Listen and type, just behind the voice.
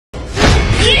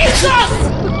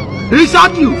He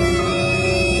shot you.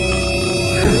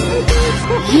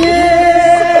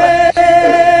 Yeah.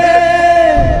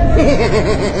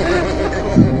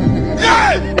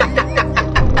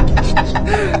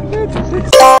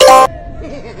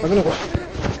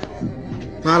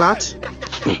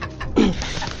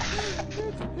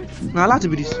 Now to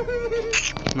be this.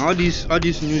 Now all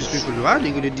these news people, why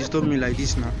they gonna disturb me like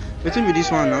this now? Waiting with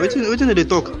this one now. Waiting they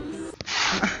talk.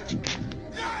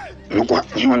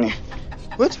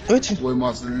 Wait. We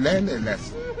must learn a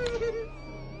lesson.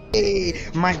 Hey,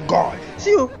 my God.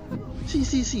 See you.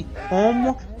 See.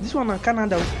 This one in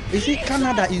Canada. They say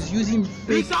Canada is using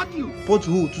fake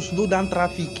pothole to slow down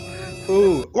traffic.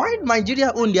 Oh, why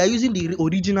Nigeria own? They are using the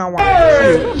original one.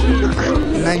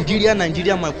 Nigeria,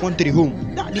 my country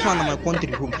home. This one is my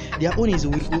country home. Their own is the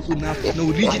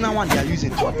original one they are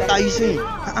using. What are you saying?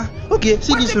 Okay,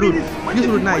 see this road. This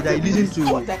road now they are using to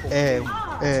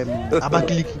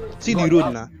Abakaliki. See the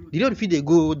road now. The road if they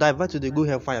go divert to they go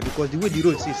hellfire because the way the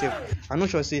road is safe. I'm not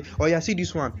sure say. Oh yeah, see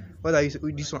this one. What are you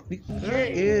saying? This one?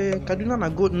 Kaduna na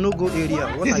go no go area.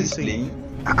 What are you saying?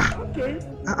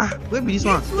 Where be this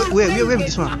one? Where be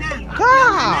this one?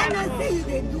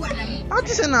 How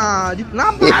this na be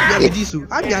this?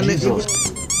 How be this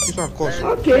one cost?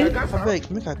 Okay. Abeg,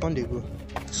 make I turn dey go.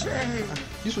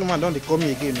 This woman don't they call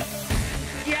me again.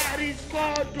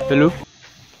 Hello.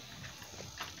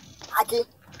 Aki.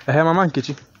 Mama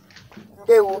Nkechi.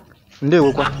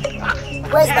 Ndewo. Kwa.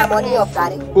 Where's the money of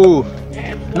Gary? Oh.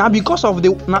 Now because of the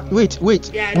wait.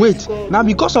 Now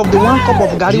because of the 1 cup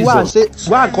of Gary where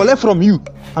I collect from you.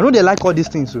 I know they like all these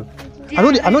things so. I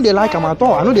know they like them at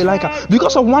all. I know they like them.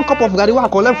 Because of 1 cup of Gary where I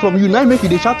collect from you, now make you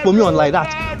they shout for me on like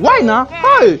that. Why now?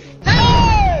 Hey!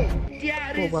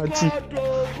 Poverty.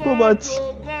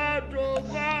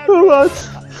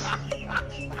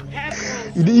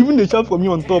 You didn't even shout for me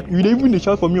on top.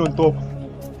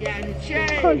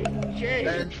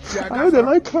 I know they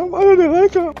like him.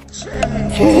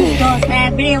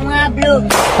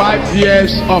 5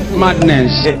 years of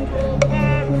madness.